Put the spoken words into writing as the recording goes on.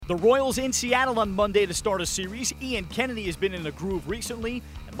The Royals in Seattle on Monday to start a series. Ian Kennedy has been in a groove recently,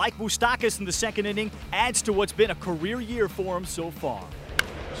 and Mike Moustakas in the second inning adds to what's been a career year for him so far.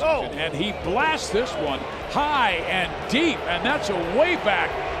 Oh, and he blasts this one high and deep, and that's a way back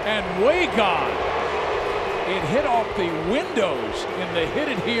and way gone. It hit off the windows in the Hit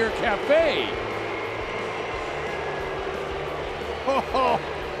It Here Cafe. Oh,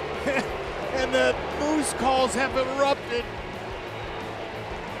 and the Moose calls have erupted.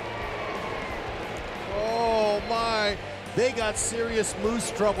 Oh my, they got serious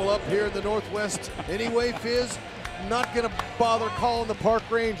Moose trouble up here in the Northwest. Anyway, Fizz, not gonna bother calling the park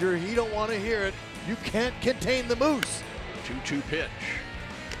ranger. He don't want to hear it. You can't contain the Moose. 2-2 pitch.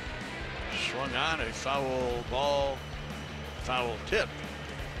 Swung on, a foul ball, foul tip,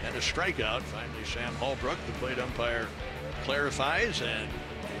 and a strikeout. Finally, Sam Holbrook, the plate umpire, clarifies, and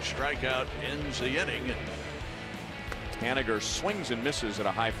a strikeout ends the inning. Haniger swings and misses at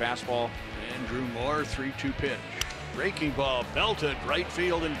a high fastball. Andrew Moore, 3-2 pitch. Breaking ball belted right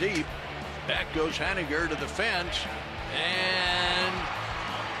field and deep. Back goes Haniger to the fence, and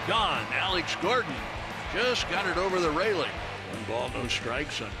gone. Alex Gordon just got it over the railing. 1 ball, no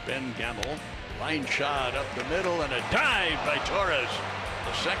strikes on Ben Gamble. Line shot up the middle and a dive by Torres,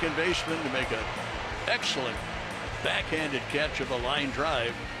 the second baseman, to make an excellent backhanded catch of a line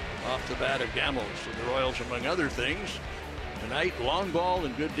drive off the bat of Gamble. So the Royals, among other things, tonight, long ball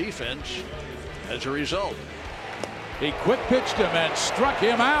and good defense as a result. He quick pitched him and struck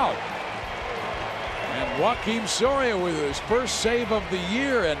him out. And Joakim Soria with his first save of the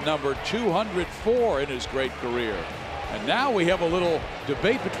year and number 204 in his great career. And now we have a little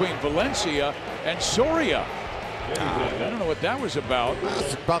debate between Valencia and Soria. I don't know what that was about.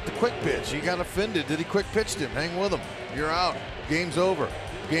 It's about the quick pitch. He got offended that he quick pitched him. Hang with him. You're out. Game's over.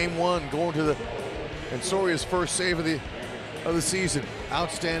 Game 1 going to the, and Soria's first save of the season.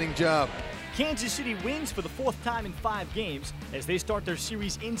 Outstanding job. Kansas City wins for the 4th time in 5 games as they start their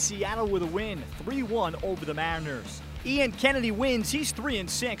series in Seattle with a win, 3-1 over the Mariners. Ian Kennedy wins. He's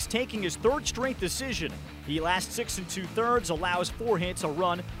 3-6, taking his 3rd straight decision. He lasts 6 2/3, allows 4 hits, a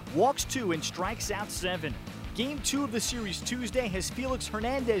run, walks 2, and strikes out 7. Game 2 of the series Tuesday has Felix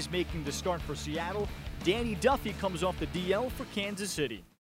Hernandez making the start for Seattle. Danny Duffy comes off the DL for Kansas City.